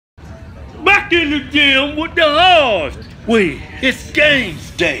back in the gym with the Hodge. It's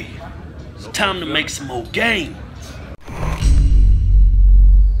games day. It's time to make some more games.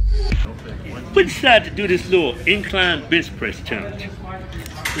 We decided to do this little incline bench press challenge.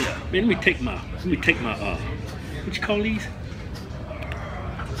 Yeah, man, let me take my what you call these?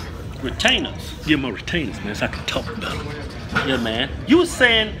 Retainers. Yeah, my retainers, man, so I can talk about them. Yeah, man. You were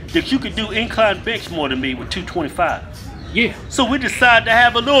saying that you could do incline bench more than me with 225. Yeah. So we decided to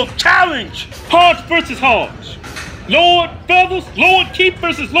have a little challenge. Hodge versus Hodge. Lord Feathers, Lord Keith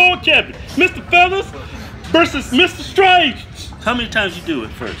versus Lord Kevin. Mr. Feathers versus Mr. Strange. How many times you do it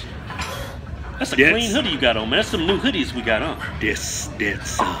first? That's a clean hoodie you got on, man. That's some new hoodies we got on. That's 18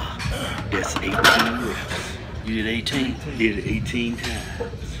 reps. You did 18? Did it 18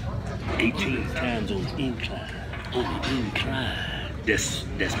 times. 18 times on the incline. On the incline. That's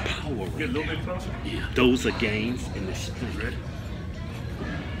power right there. Yeah. Those are gains in the strength.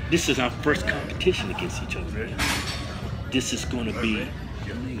 This is our first competition against each other. This is gonna be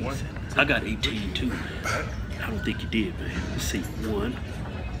amazing. I got 18 too, man. I don't think you did, man. Let's see. 1,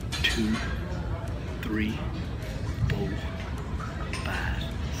 2, 3, 4, 5,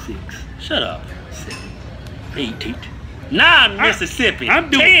 6. Shut up. 7, 8, 9 Mississippi,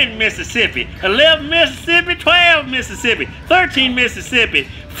 10 Mississippi, 11 Mississippi, 12 Mississippi, 13 Mississippi,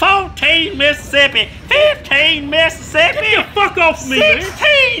 14 Mississippi, 15 Mississippi. Get the fuck off me,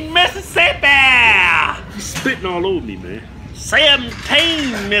 16 man. Mississippi. You spitting all over me, man.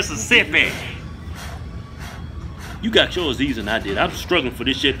 17 Mississippi. You got yours easier than I did. I'm struggling for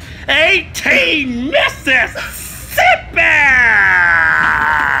this shit. 18 Mississippi!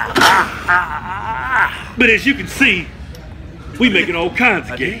 But as you can see, we making all kinds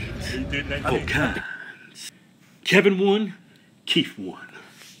of games. All kinds. Kevin won, Keith won.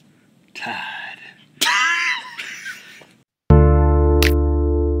 Tie.